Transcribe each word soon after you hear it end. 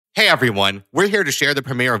Hey everyone, we're here to share the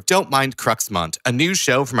premiere of Don't Mind Cruxmont, a new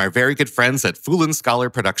show from our very good friends at Fool & Scholar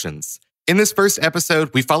Productions. In this first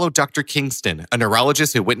episode, we follow Dr. Kingston, a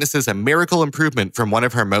neurologist who witnesses a miracle improvement from one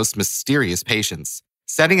of her most mysterious patients.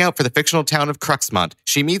 Setting out for the fictional town of Cruxmont,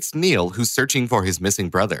 she meets Neil, who's searching for his missing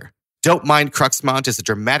brother. Don't Mind Cruxmont is a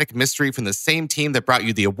dramatic mystery from the same team that brought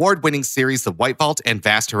you the award-winning series The White Vault and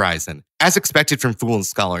Vast Horizon. As expected from Fool &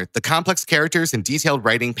 Scholar, the complex characters and detailed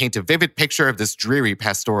writing paint a vivid picture of this dreary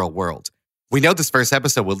pastoral world. We know this first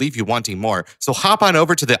episode will leave you wanting more, so hop on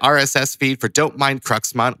over to the RSS feed for Don't Mind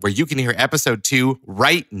Cruxmont, where you can hear episode 2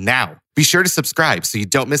 right now. Be sure to subscribe so you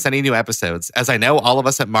don't miss any new episodes, as I know all of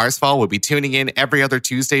us at Marsfall will be tuning in every other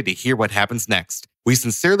Tuesday to hear what happens next. We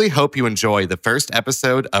sincerely hope you enjoy the first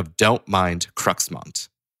episode of Don't Mind Cruxmont.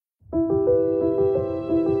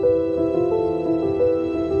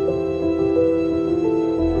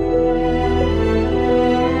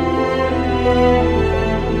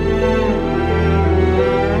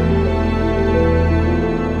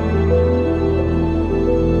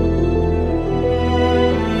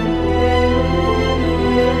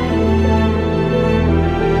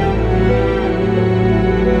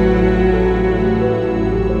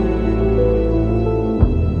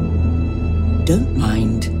 Don't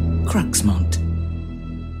Mind Cruxmont.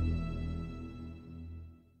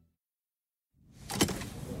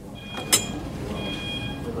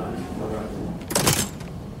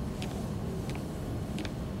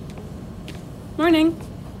 Morning.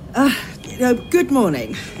 Good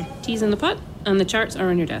morning. Tea's in the pot, and the charts are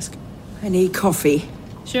on your desk. I need coffee.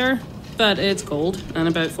 Sure, but it's cold, and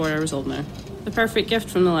about 4 hours old now. The perfect gift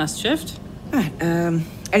from the last shift. Right,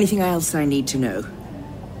 anything else I need to know?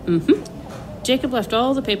 Jacob left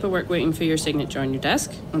all the paperwork waiting for your signature on your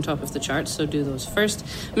desk, on top of the charts, so do those first.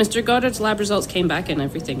 Mr. Goddard's lab results came back and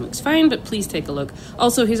everything looks fine, but please take a look.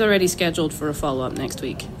 Also, he's already scheduled for a follow-up next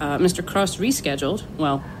week. Mr. Cross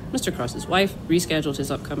Mr. Cross's wife rescheduled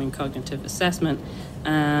his upcoming cognitive assessment.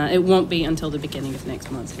 It won't be until the beginning of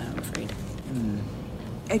next month now, I'm afraid.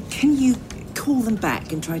 Can you call them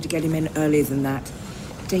back and try to get him in earlier than that?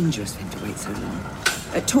 Dangerous for him to wait so long.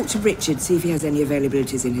 Talk to Richard, see if he has any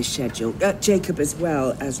availabilities in his schedule. Jacob as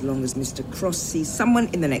well, as long as Mr. Cross sees someone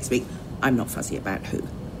in the next week. I'm not fussy about who.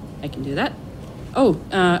 I can do that. Oh,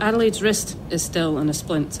 Adelaide's wrist is still in a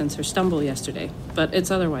splint since her stumble yesterday, but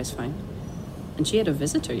it's otherwise fine. And she had a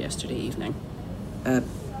visitor yesterday evening. A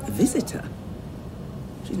visitor?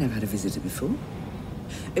 She's never had a visitor before.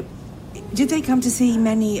 Did they come to see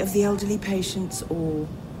many of the elderly patients, or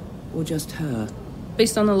just her?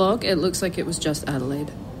 Based on the log, it looks like it was just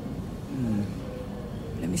Adelaide.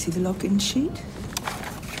 Let me see the login sheet.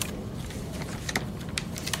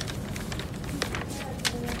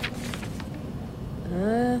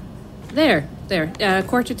 There.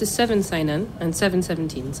 7:15 sign in and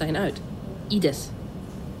 7:17 sign out. Edith,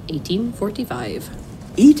 1845.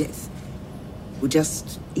 Edith? Well,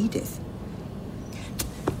 just Edith.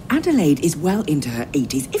 Adelaide is well into her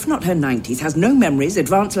 80s, if not her 90s, has no memories,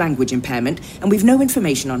 advanced language impairment, and we've no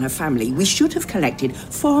information on her family. We should have collected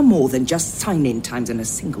far more than just sign-in times and a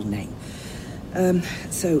single name.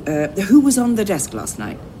 Who was on the desk last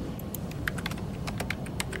night?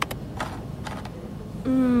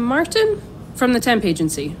 Martin? From the temp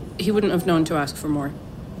agency. He wouldn't have known to ask for more.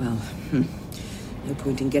 Well, no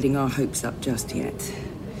point in getting our hopes up just yet.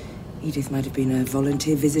 Edith might have been a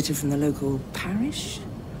volunteer visitor from the local parish.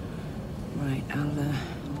 Right,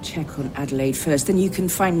 I'll check on Adelaide first, then you can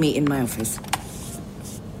find me in my office.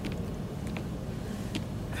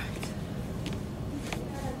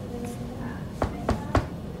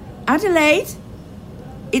 Adelaide?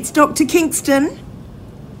 It's Dr. Kingston.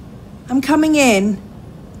 I'm coming in.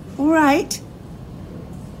 All right.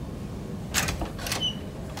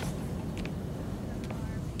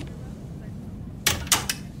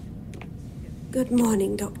 Good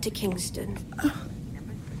morning, Dr. Kingston.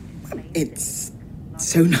 It's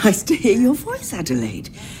so nice to hear your voice, Adelaide,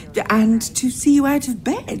 and to see you out of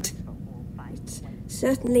bed. It's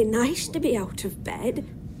certainly nice to be out of bed.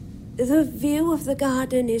 The view of the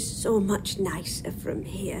garden is so much nicer from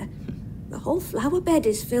here. The whole flower bed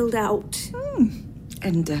is filled out.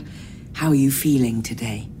 And how are you feeling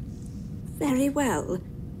today? Very well,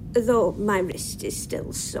 though my wrist is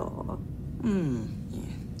still sore.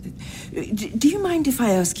 Do you mind if I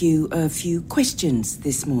ask you a few questions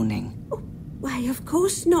this morning? Oh, why, of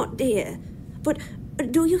course not, dear. But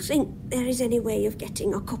do you think there is any way of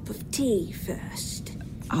getting a cup of tea first?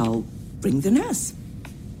 I'll bring the nurse.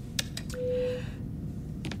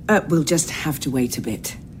 We'll just have to wait a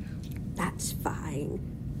bit. That's fine.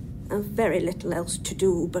 I've very little else to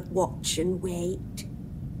do but watch and wait.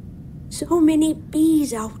 so many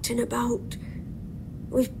bees out and about.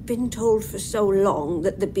 We've been told for so long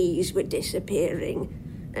that the bees were disappearing.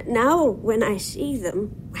 Now, when I see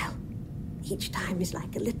them, well, each time is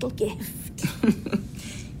like a little gift.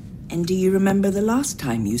 And do you remember the last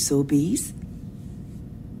time you saw bees?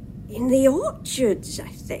 In the orchards, I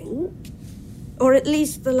think. Or at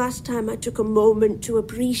least the last time I took a moment to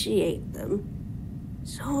appreciate them.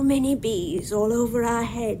 So many bees all over our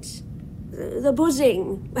heads. The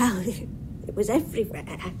buzzing, well, it was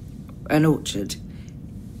everywhere. An orchard.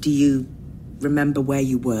 Do you remember where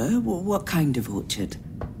you were? What kind of orchard?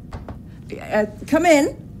 Come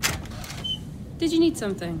in. Did you need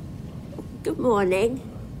something? Good morning.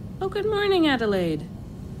 Oh, good morning, Adelaide.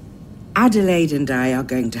 Adelaide and I are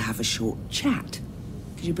going to have a short chat.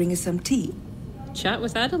 Could you bring us some tea? Chat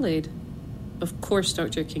with Adelaide. Of course,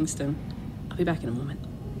 Dr. Kingston. I'll be back in a moment.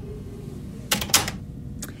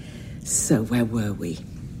 So, where were we?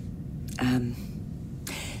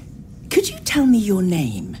 Could you tell me your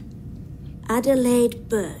name? Adelaide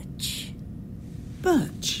Birch.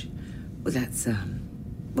 Birch? Well, that's,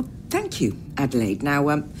 well, thank you, Adelaide. Now,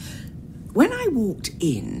 when I walked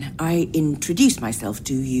in, I introduced myself.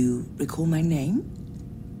 Do you recall my name?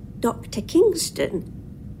 Dr. Kingston.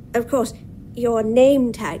 Of course, your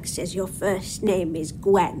name tag says your first name is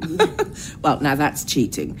Gwen. Well, now that's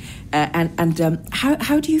cheating.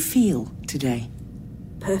 How do you feel today?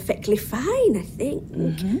 Perfectly fine, I think.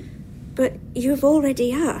 Mm-hmm. But you've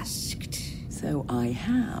already asked. So I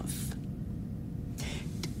have.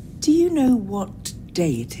 Do you know what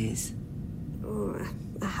day it is? Oh,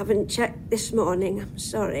 I haven't checked this morning, I'm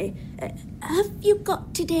sorry. Have you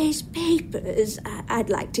got today's papers? I'd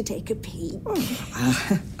like to take a peek.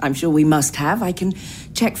 I'm sure we must have. I can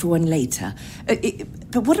check for one later.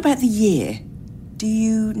 But what about the year? Do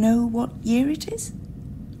you know what year it is?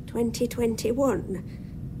 2021.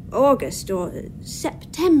 August or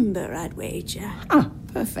September, I'd wager. Ah,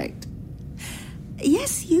 perfect.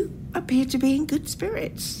 Yes, you appear to be in good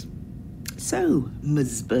spirits. So,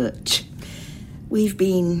 Ms. Birch, we've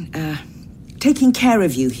been taking care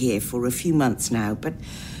of you here for a few months now, but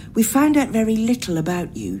we found out very little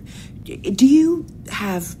about you. Do you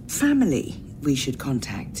have family we should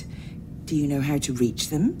contact? Do you know how to reach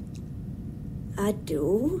them? I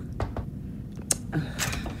do.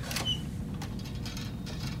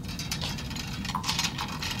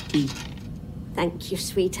 Thank you,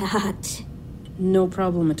 sweetheart. No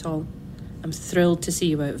problem at all. I'm thrilled to see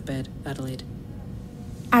you out of bed, Adelaide.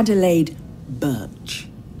 Adelaide Birch.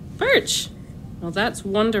 Birch? Well, that's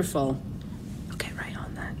wonderful. I'll get right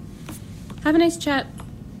on that. Have a nice chat.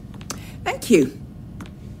 Thank you.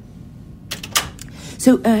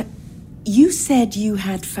 So, you said you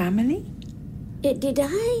had family? Did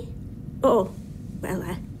I? Oh,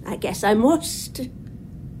 well, I guess I must.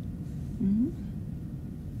 Mm-hmm.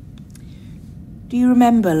 Do you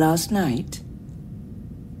remember last night?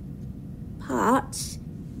 Parts.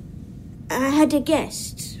 I had a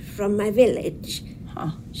guest from my village.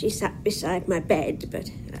 Huh. She sat beside my bed,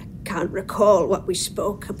 but I can't recall what we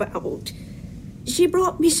spoke about. She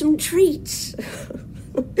brought me some treats.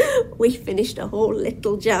 We finished a whole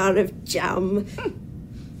little jar of jam.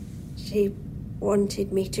 She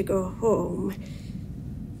wanted me to go home.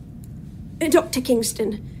 Dr.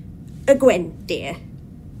 Kingston, Gwen, dear.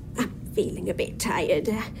 I'm feeling a bit tired.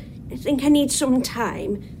 I think I need some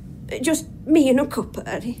time. Just me and a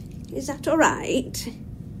cuppa. Is that all right?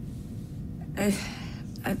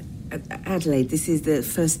 Adelaide, this is the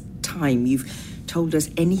first time you've told us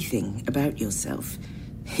anything about yourself.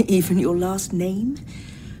 Even your last name.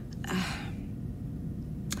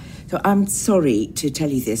 So I'm sorry to tell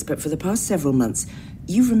you this, but for the past several months,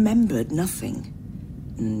 you remembered nothing.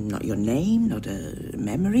 Not your name, not a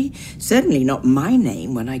memory. Certainly not my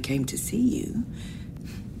name when I came to see you.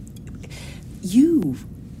 You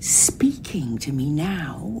speaking to me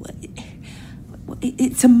now,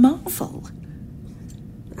 it's a marvel.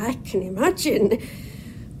 I can imagine.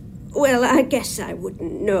 Well, I guess I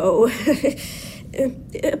wouldn't know.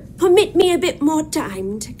 Permit me a bit more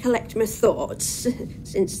time to collect my thoughts,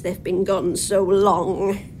 since they've been gone so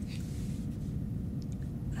long.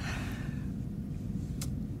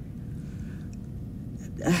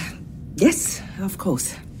 Yes, of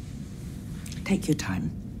course. Take your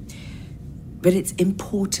time. But it's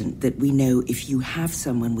important that we know if you have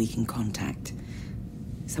someone we can contact.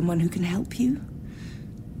 Someone who can help you.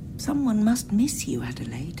 Someone must miss you,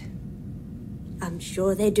 Adelaide. I'm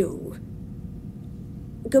sure they do.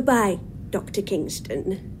 Goodbye, Dr.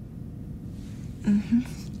 Kingston. Mm-hmm.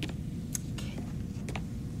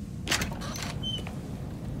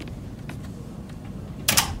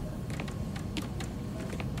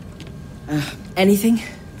 Anything?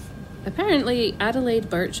 Apparently, Adelaide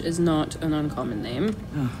Birch is not an uncommon name.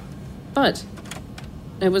 Oh. But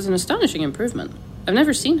it was an astonishing improvement. I've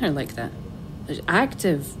never seen her like that.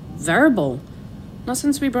 Active, verbal. Not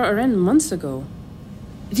since we brought her in months ago.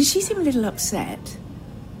 Did she seem a little upset?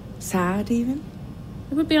 Sad, even?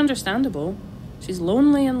 It would be understandable. She's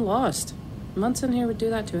lonely and lost. Months in here would do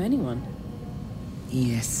that to anyone.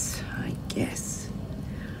 Yes, I guess.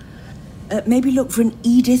 Maybe look for an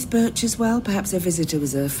Edith Birch as well. Perhaps her visitor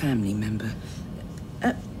was a family member.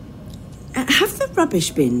 Have the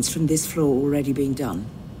rubbish bins from this floor already been done?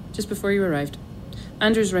 Just before you arrived.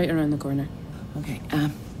 Andrew's right around the corner. Okay,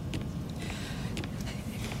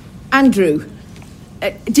 Andrew,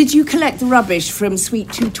 did you collect the rubbish from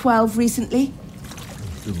Suite 212 recently?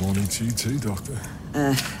 Good morning to you too, Doctor.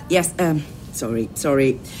 Yes,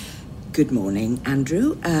 sorry. Good morning,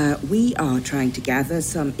 Andrew. We are trying to gather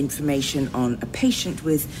some information on a patient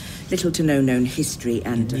with little to no known history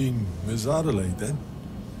and... You mean Miss Adelaide, then?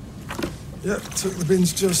 Yeah, took the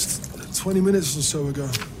bins just 20 minutes or so ago.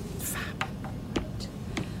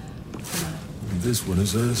 And this one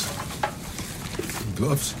is hers. Some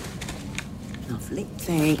gloves. Lovely,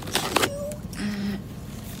 thank you.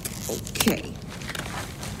 Okay.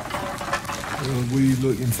 Are we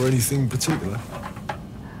looking for anything particular?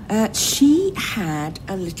 She had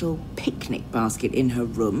a little picnic basket in her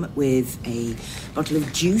room with a bottle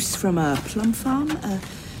of juice from a plum farm, a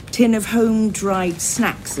tin of home-dried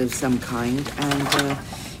snacks of some kind, and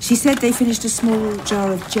she said they finished a small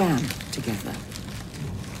jar of jam together.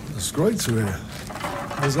 That's great to hear.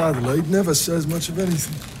 Miss Adelaide never says much of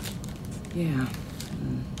anything. Yeah,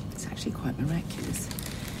 it's actually quite miraculous.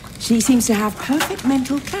 She seems to have perfect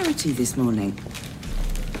mental clarity this morning.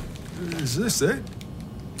 Is this it?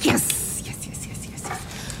 Yes.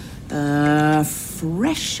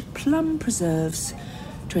 Fresh plum preserves,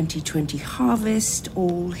 2020 harvest,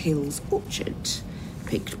 All Hills Orchard.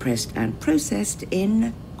 Picked, pressed and processed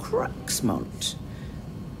in Cruxmont.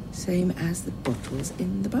 Same as the bottles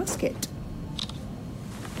in the basket.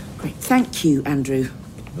 Great, thank you, Andrew.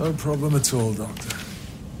 No problem at all, Doctor.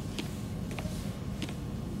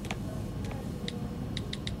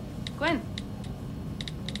 Gwen?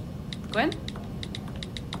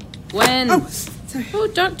 Oh, sorry. Oh,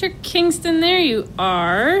 Dr. Kingston, there you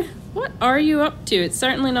are. What are you up to? It's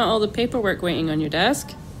certainly not all the paperwork waiting on your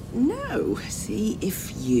desk. No. See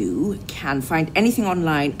if you can find anything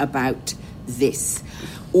online about this.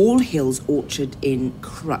 All Hills Orchard in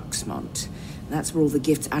Cruxmont. That's where all the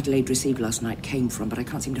gifts Adelaide received last night came from, but I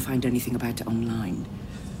can't seem to find anything about it online.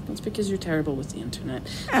 That's because you're terrible with the internet.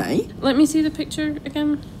 Hey? Let me see the picture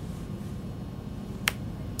again.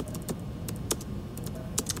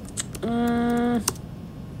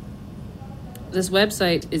 This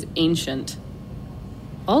website is ancient.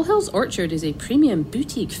 All Hills Orchard is a premium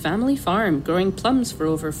boutique family farm growing plums for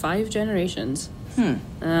over 5 generations.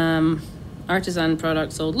 Artisan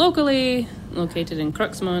products sold locally, located in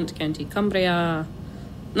Cruxmont, County Cumbria.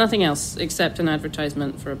 Nothing else except an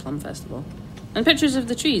advertisement for a plum festival. And pictures of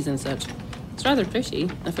the trees and such. It's rather pretty,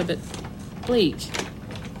 if a bit bleak.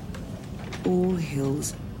 All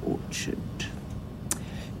Hills Orchard.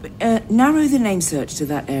 Narrow the name search to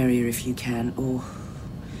that area if you can, or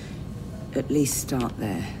at least start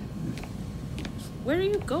there. Where are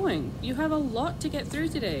you going? You have a lot to get through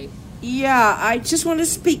today. Yeah, I just want to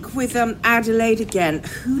speak with Adelaide again.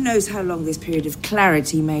 Who knows how long this period of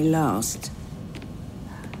clarity may last.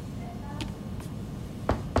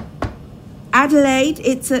 Adelaide,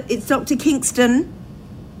 it's Dr. Kingston.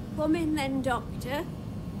 Come in then, Doctor.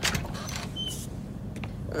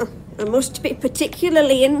 Oh, it must be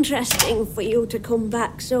particularly interesting for you to come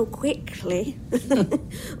back so quickly.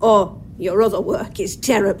 Or your other work is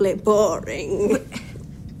terribly boring.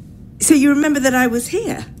 So you remember that I was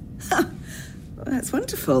here? Well, that's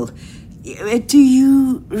wonderful. Do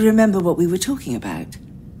you remember what we were talking about?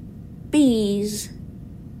 Bees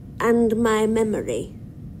and my memory.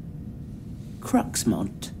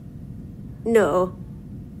 Cruxmont? No,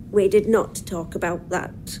 we did not talk about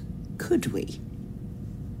that. Could we?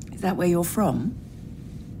 Is that where you're from?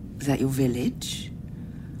 Is that your village?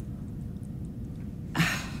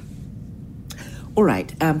 All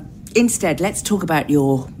right, instead, let's talk about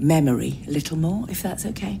your memory a little more, if that's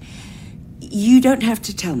okay. You don't have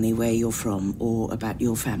to tell me where you're from or about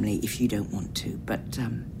your family if you don't want to,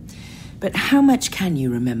 but how much can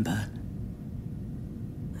you remember?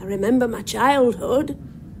 I remember my childhood,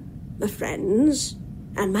 my friends,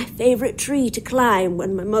 and my favourite tree to climb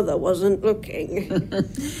when my mother wasn't looking.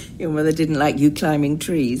 Your mother didn't like you climbing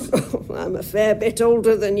trees. I'm a fair bit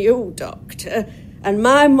older than you, Doctor, And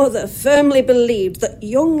my mother firmly believed that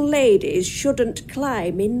young ladies shouldn't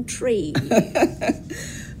climb in trees.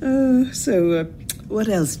 What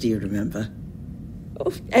else do you remember?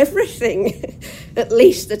 Oh, everything, at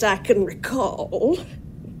least that I can recall.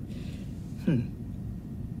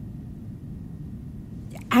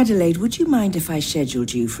 Adelaide, would you mind if I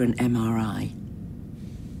scheduled you for an MRI?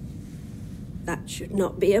 That should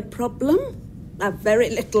not be a problem. I've very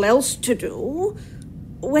little else to do.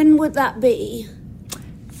 When would that be?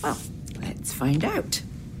 Well, let's find out.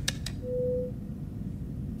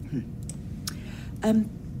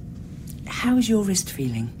 How's your wrist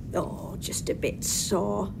feeling? Oh, just a bit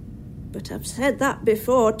sore. But I've said that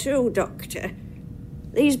before too, Doctor.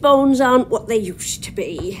 These bones aren't what they used to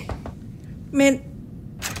be. Mint,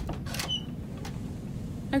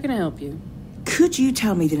 How can I help you? could you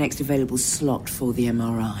tell me the next available slot for the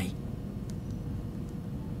MRI?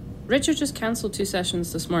 Richard just cancelled 2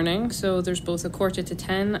 sessions this morning, so there's both a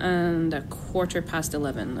 10:15 and a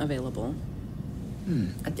 11:15 available.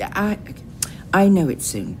 I know it's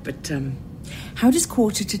soon, but how does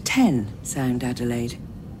 10:45 sound, Adelaide?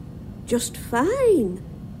 Just fine.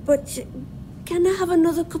 But can I have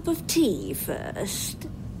another cup of tea first?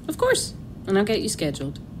 Of course, and I'll get you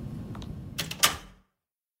scheduled.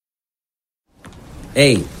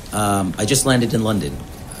 Hey, I just landed in London.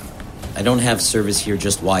 I don't have service here,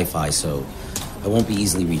 just Wi-Fi, so I won't be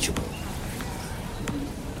easily reachable.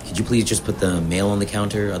 Could you please just put the mail on the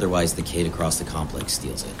counter? Otherwise, the kid across the complex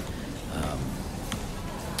steals it.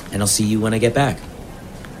 And I'll see you when I get back.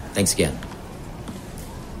 Thanks again.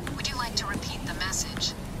 Would you like to repeat the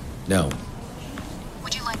message? No.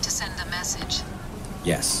 Would you like to send the message?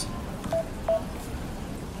 Yes.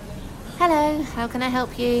 Hello, how can I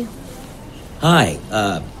help you? Hi,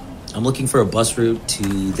 I'm looking for a bus route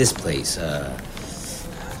to this place,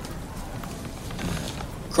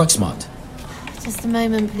 Cruxmont. Just a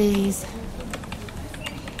moment, please.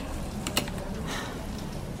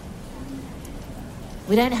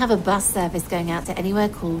 We don't have a bus service going out to anywhere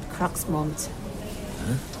called Cruxmont.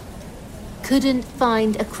 Huh? Couldn't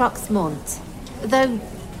find a Cruxmont. Though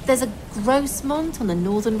there's a Grossmont on the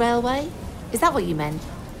Northern Railway. Is that what you meant?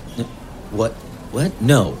 What?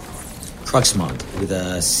 No. Cruxmont, with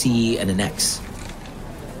a C and an X.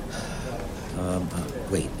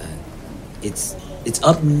 Wait. It's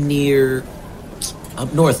up north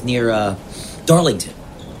near, Darlington.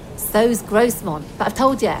 So's Grossmont, but I've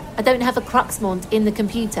told you, I don't have a Cruxmont in the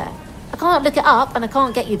computer. I can't look it up and I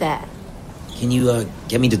can't get you there. Can you,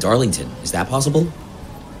 get me to Darlington? Is that possible?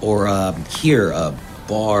 Or, here,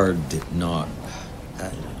 Barnard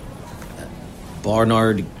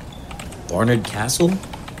Castle?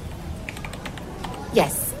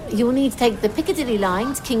 Yes, you'll need to take the Piccadilly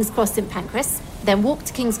line to King's Cross St Pancras, then walk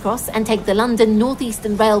to King's Cross and take the London North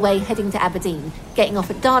Eastern Railway heading to Aberdeen, getting off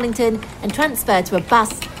at Darlington and transfer to a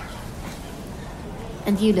bus.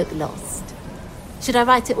 And you look lost. Should I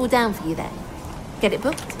write it all down for you then? Get it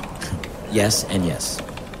booked? Yes and yes.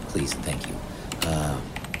 Please, thank you.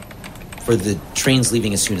 For the trains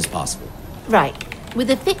leaving as soon as possible. Right. With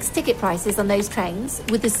the fixed ticket prices on those trains,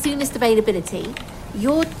 with the soonest availability,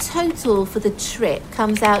 your total for the trip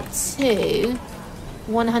comes out to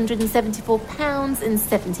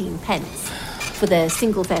 £174.17 for the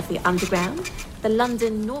single fare for the Underground, the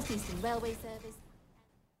London North Eastern Railway service.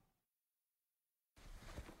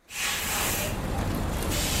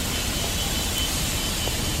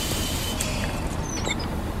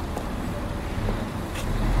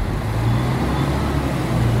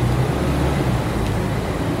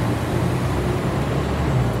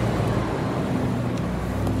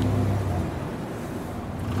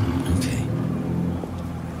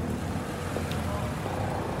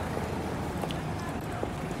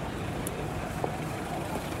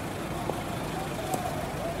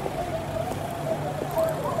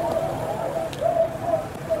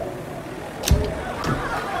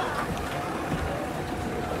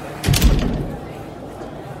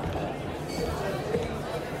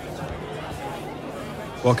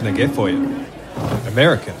 What can I get for you?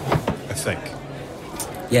 American, I think.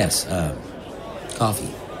 Yes,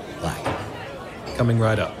 coffee. Black. Coming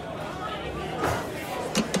right up.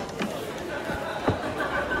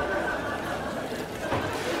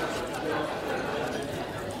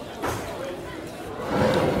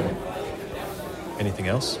 Anything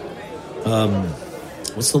else?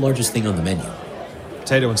 What's the largest thing on the menu?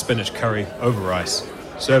 Potato and spinach curry over rice,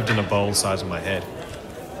 served in a bowl the size of my head.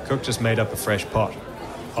 Cook just made up a fresh pot.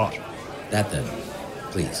 Hot. That then,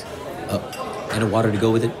 please. And a water to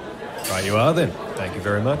go with it? Right you are then. Thank you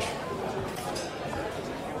very much.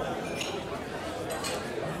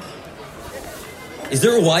 Is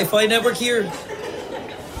there a Wi-Fi network here?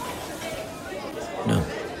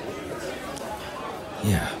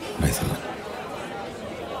 what I thought.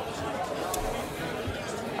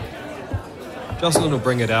 Jocelyn will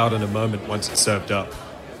bring it out in a moment once it's served up.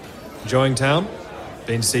 Enjoying town?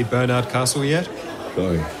 Been to see Bernard Castle yet?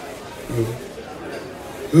 Sorry.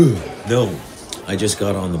 No, I just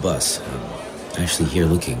got on the bus. I'm actually here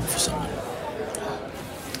looking for someone.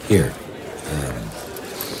 Here.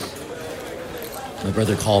 My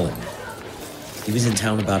brother Colin. He was in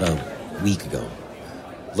town about a week ago.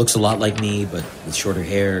 Looks a lot like me, but with shorter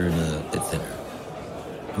hair and a bit thinner.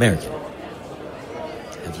 American.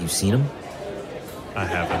 Have you seen him? I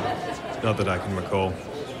haven't. Not that I can recall.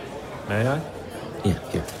 May I? Yeah,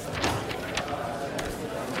 here.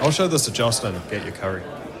 I'll show this to Jocelyn and get your curry.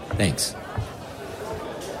 Thanks.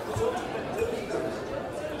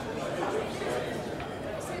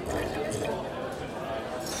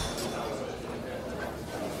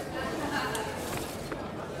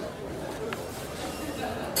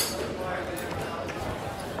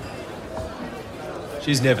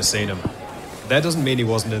 She's never seen him. That doesn't mean he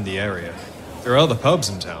wasn't in the area. There are other pubs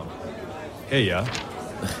in town. Here you are.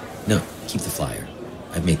 No, keep the flyer.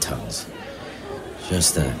 I've made tons.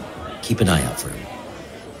 Just, keep an eye out for him.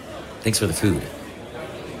 Thanks for the food.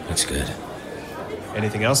 Looks good.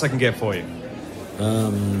 Anything else I can get for you?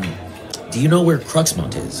 Do you know where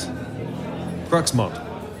Cruxmont is? Cruxmont.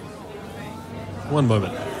 One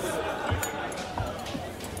moment.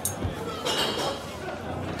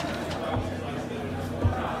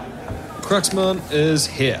 Cruxmont is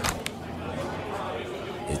here.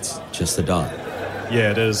 It's just a dot.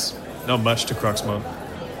 Yeah, it is. Not much to Cruxmont.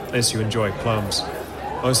 Unless you enjoy plums.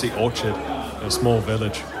 Mostly orchard in a small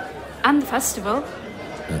village. And the festival.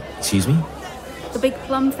 Excuse me? The big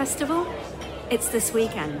plum festival. It's this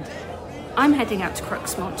weekend. I'm heading out to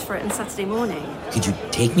Cruxmont for it on Saturday morning. Could you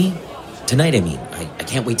take me? Tonight, I mean. I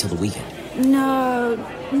can't wait till the weekend. No,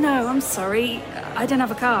 I'm sorry. I don't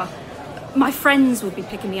have a car. My friends will be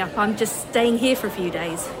picking me up. I'm just staying here for a few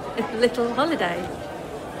days. A little holiday.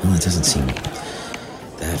 Well, it doesn't seem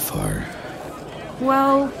that far.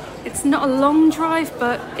 Well, it's not a long drive,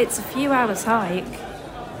 but it's a few hours hike.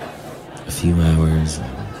 A few hours.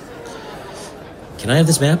 Can I have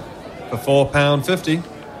this map? For £4.50.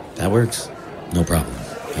 That works. No problem.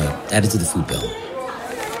 Add it to the food bill.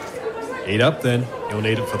 Eat up then. You'll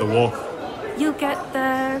need it for the walk. You'll get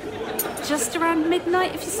there just around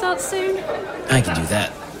midnight if you start soon. I can do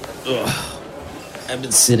that. Ugh. I've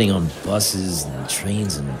been sitting on buses and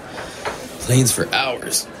trains and planes for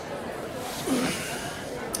hours.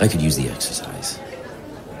 I could use the exercise.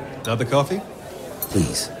 Another coffee?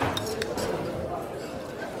 Please.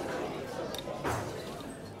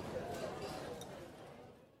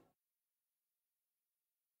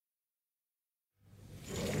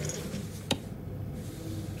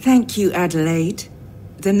 Thank you, Adelaide.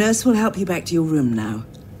 The nurse will help you back to your room now.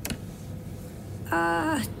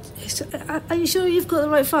 Are you sure you've got the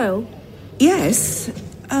right file? Yes.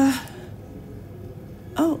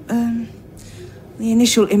 The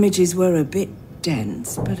initial images were a bit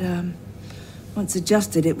dense, but, once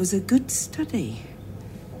adjusted, it was a good study.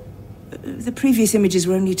 The previous images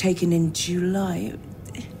were only taken in July.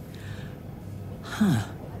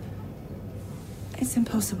 It's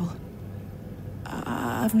impossible.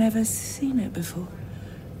 I've never seen it before.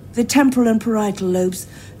 The temporal and parietal lobes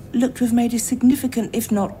looked to have made a significant,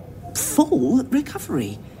 if not full,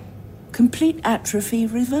 recovery. Complete atrophy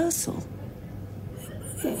reversal.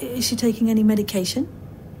 Is she taking any medication?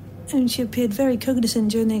 And she appeared very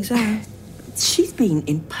cognizant during the exam. She's been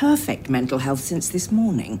in perfect mental health since this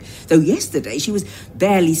morning. Though yesterday she was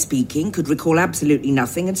barely speaking, could recall absolutely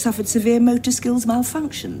nothing, and suffered severe motor skills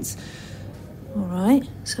malfunctions. All right,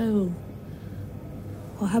 so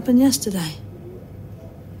what happened yesterday?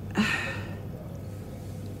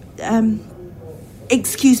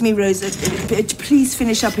 Excuse me, Rosa. Please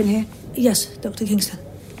finish up in here. Yes, Dr. Kingston.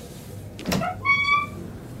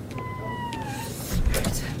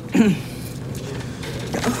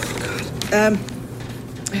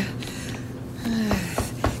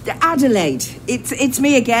 Adelaide, it's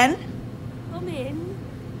me again. Come in.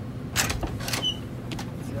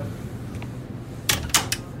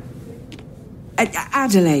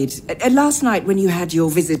 Adelaide, last night when you had your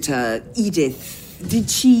visitor, Edith, did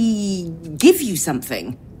she give you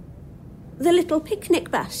something? The little picnic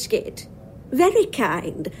basket. Very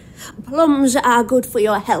kind. Plums are good for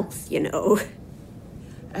your health, you know.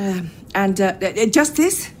 And just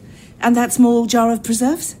this? And that small jar of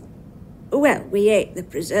preserves? Well, we ate the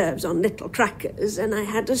preserves on little crackers and I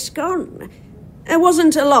had a scone. It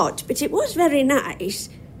wasn't a lot, but it was very nice.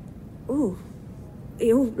 Oh,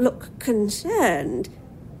 you look concerned.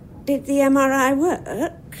 Did the MRI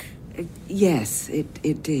work? Yes,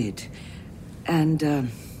 it did. And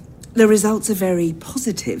the results are very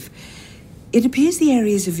positive. It appears the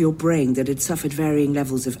areas of your brain that had suffered varying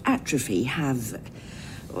levels of atrophy have,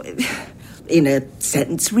 in a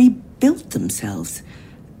sense, rebuilt themselves.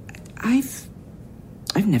 I've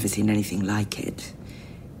never seen anything like it.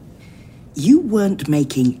 You weren't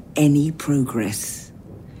making any progress.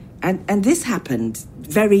 And this happened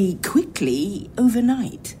very quickly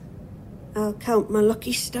overnight. I'll count my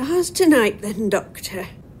lucky stars tonight then, Doctor.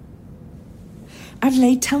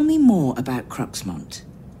 Adelaide, tell me more about Cruxmont.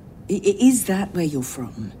 Is that where you're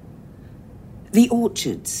from? The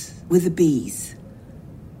orchards with the bees.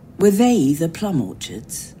 Were they the plum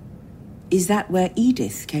orchards? Is that where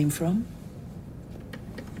Edith came from?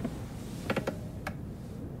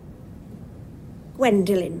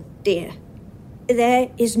 Gwendolyn, dear,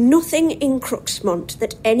 there is nothing in Cruxmont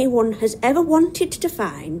that anyone has ever wanted to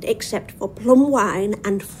find except for plum wine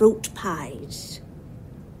and fruit pies.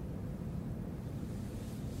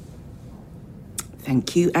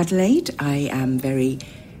 Thank you, Adelaide. I am very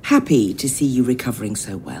happy to see you recovering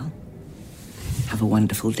so well. Have a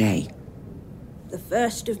wonderful day. The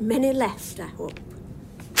first of many left, I hope.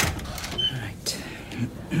 Right.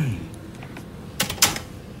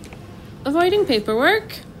 Avoiding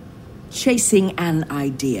paperwork? Chasing an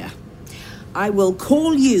idea. I will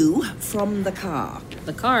call you from the car.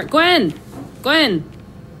 The car? Gwen,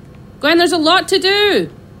 there's a lot to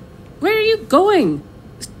do. Where are you going?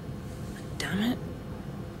 Damn it.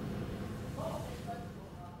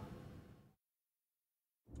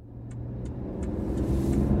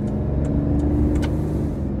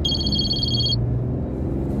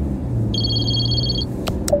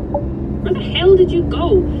 Where the hell did you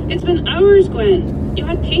go? It's been hours, Gwen. You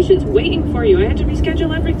had patients waiting for you. I had to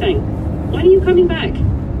reschedule everything. When are you coming back?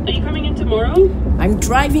 Are you coming in tomorrow? I'm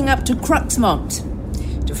driving up to Cruxmont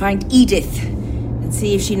to find Edith and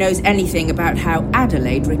see if she knows anything about how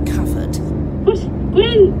Adelaide recovered. What?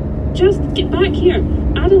 Gwen, just get back here.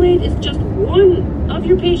 Adelaide is just one of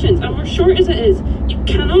your patients, and we're short as it is. You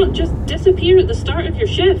cannot just disappear at the start of your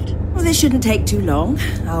shift. Well, this shouldn't take too long.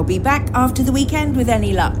 I'll be back after the weekend with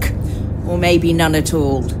any luck. Or maybe none at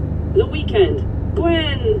all. The weekend?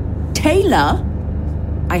 Gwen! Taylor?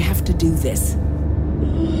 I have to do this.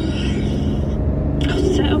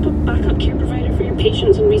 I'll set up a backup care provider for your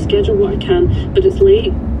patients and reschedule what I can, but it's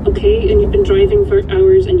late, okay? And you've been driving for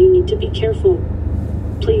hours and you need to be careful.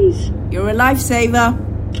 Please. You're a lifesaver.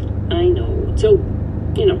 I know. So,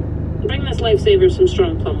 bring this lifesaver some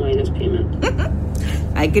strong plum wine as payment.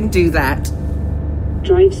 I can do that.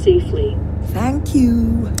 Drive safely. Thank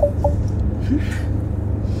you.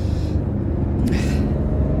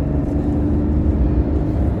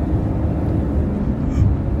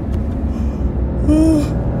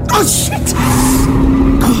 Oh, shit!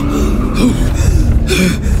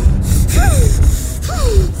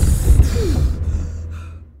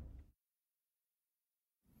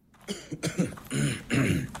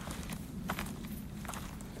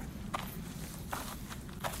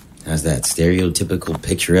 How's that stereotypical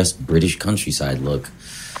picturesque British countryside look?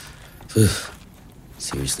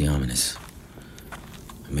 Seriously ominous.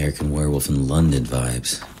 American Werewolf in London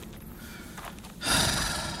vibes.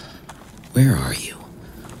 Where are you?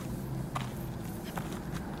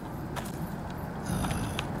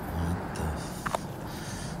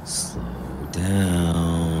 Slow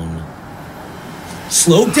down.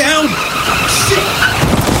 Slow down? Shit!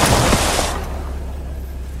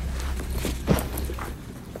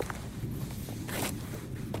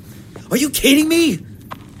 Are you kidding me?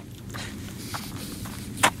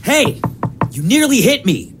 Hey, you nearly hit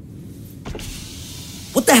me.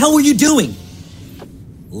 What the hell were you doing?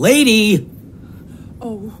 Lady!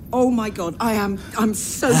 Oh my God, I'm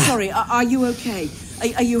so sorry. Are you okay?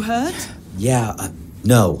 Are you hurt? Yeah,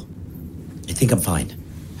 no. I think I'm fine.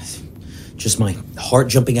 Just my heart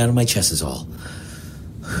jumping out of my chest is all.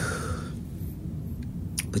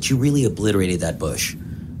 But you really obliterated that bush.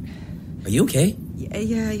 Are you okay?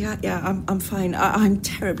 Yeah, I'm fine. I'm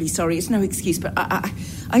terribly sorry. It's no excuse, but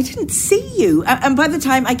I didn't see you. And by the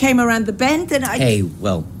time I came around the bend, then I... Hey,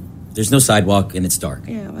 well, there's no sidewalk and it's dark.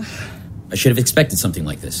 Yeah, well... I should have expected something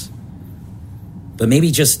like this. But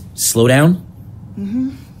maybe just slow down?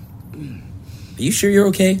 Mm-hmm. Are you sure you're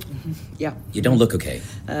okay? Mm-hmm. Yeah. You don't look okay.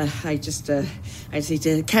 I just need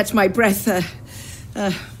to catch my breath.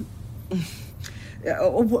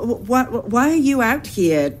 Why are you out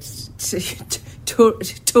here?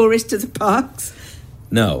 Tourist to the parks?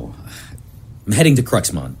 No. I'm heading to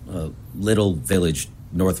Cruxmont, a little village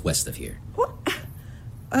northwest of here. What?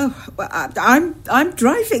 Oh, well, I'm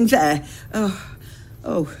driving there. Oh,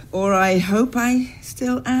 Oh, or I hope I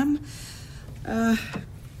still am. Okay.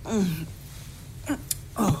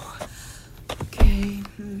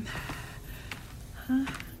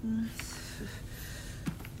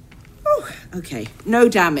 Oh, okay. No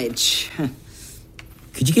damage.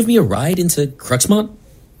 Could you give me a ride into Cruxmont?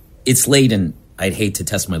 It's late and I'd hate to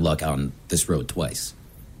test my luck on this road twice.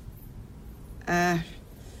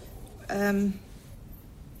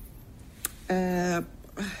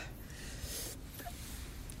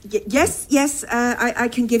 Yes, I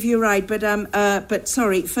can give you a ride, but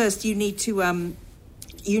sorry, first you need to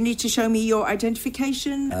show me your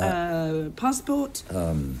identification, passport.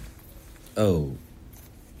 Oh,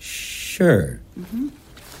 sure. Mm-hmm.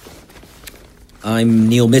 I'm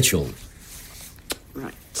Neil Mitchell.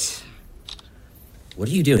 Right. What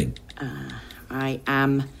are you doing? I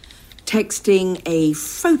am texting a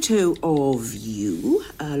photo of you,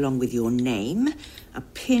 along with your name, a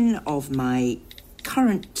pin of my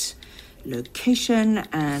current location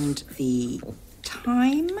and the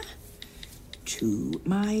time to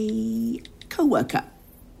my co-worker.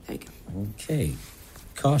 There you go. Okay.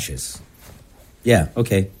 Cautious. Yeah,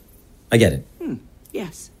 okay. I get it.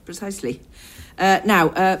 Yes, precisely.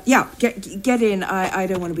 Now, get in. I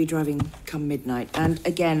don't want to be driving come midnight. And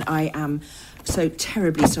again, I am so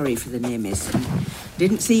terribly sorry for the near miss.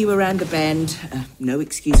 Didn't see you around the bend. No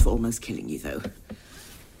excuse for almost killing you, though.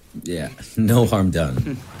 Yeah, no harm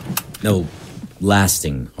done. No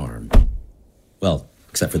lasting harm. Well,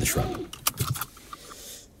 except for the shrub.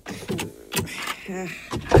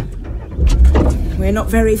 We're not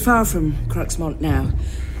very far from Cruxmont now.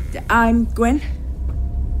 I'm Gwen.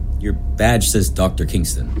 Your badge says Dr.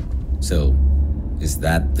 Kingston. So, is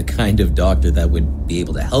that the kind of doctor that would be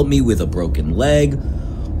able to help me with a broken leg?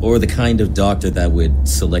 Or the kind of doctor that would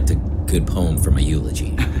select a good poem for my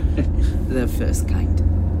eulogy? The first kind.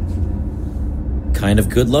 Kind of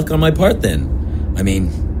good luck on my part, then. I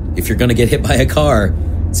mean, if you're gonna get hit by a car,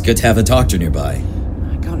 it's good to have a doctor nearby.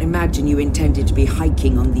 I can't imagine you intended to be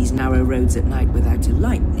hiking on these narrow roads at night without a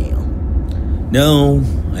light, Neil. No,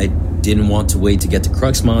 I didn't want to wait to get to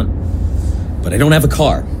Cruxmont, but I don't have a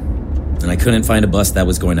car, and I couldn't find a bus that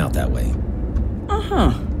was going out that way.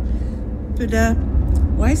 Uh-huh. But,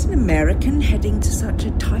 why is an American heading to such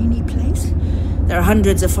a tiny place? There are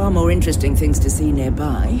hundreds of far more interesting things to see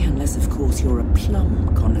nearby, unless, of course, you're a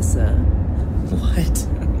plum connoisseur. What?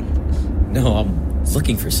 No, I'm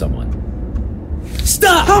looking for someone.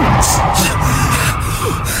 Stop!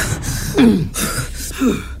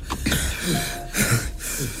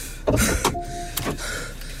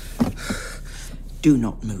 Do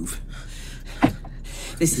not move.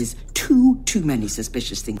 This is too many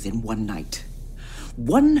suspicious things in one night.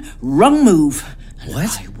 One wrong move, and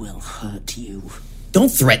what? I will hurt you. Don't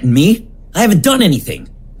threaten me. I haven't done anything.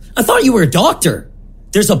 I thought you were a doctor.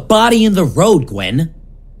 There's a body in the road, Gwen.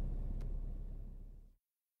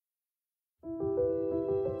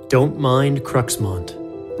 Don't Mind Cruxmont.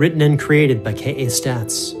 Written and created by K.A.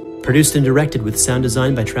 Statz. Produced and directed with sound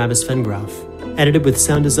design by Travis Vengroff. Edited with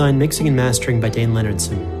sound design, mixing and mastering by Dane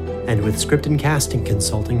Leonardson. And with script and casting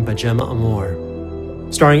consulting by Gemma Amor.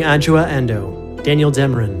 Starring Adjoa Ando, Daniel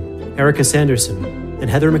Demerin, Erica Sanderson, and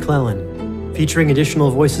Heather McClellan. Featuring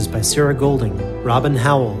additional voices by Sarah Golding, Robin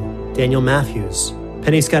Howell, Daniel Matthews,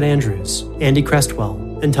 Penny Scott Andrews, Andy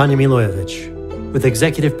Crestwell, and Tanya Milojevic. With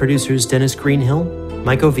executive producers Dennis Greenhill,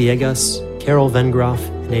 Michael Villegas, Carol Vengroff,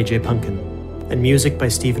 and AJ Punkin. And music by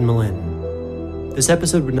Stephen Malin. This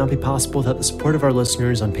episode would not be possible without the support of our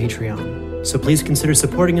listeners on Patreon. So please consider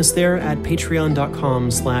supporting us there at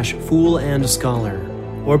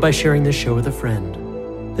patreon.com/foolandscholar, or by sharing this show with a friend.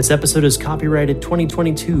 This episode is copyrighted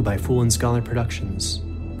 2022 by Fool and Scholar Productions.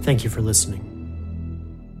 Thank you for listening.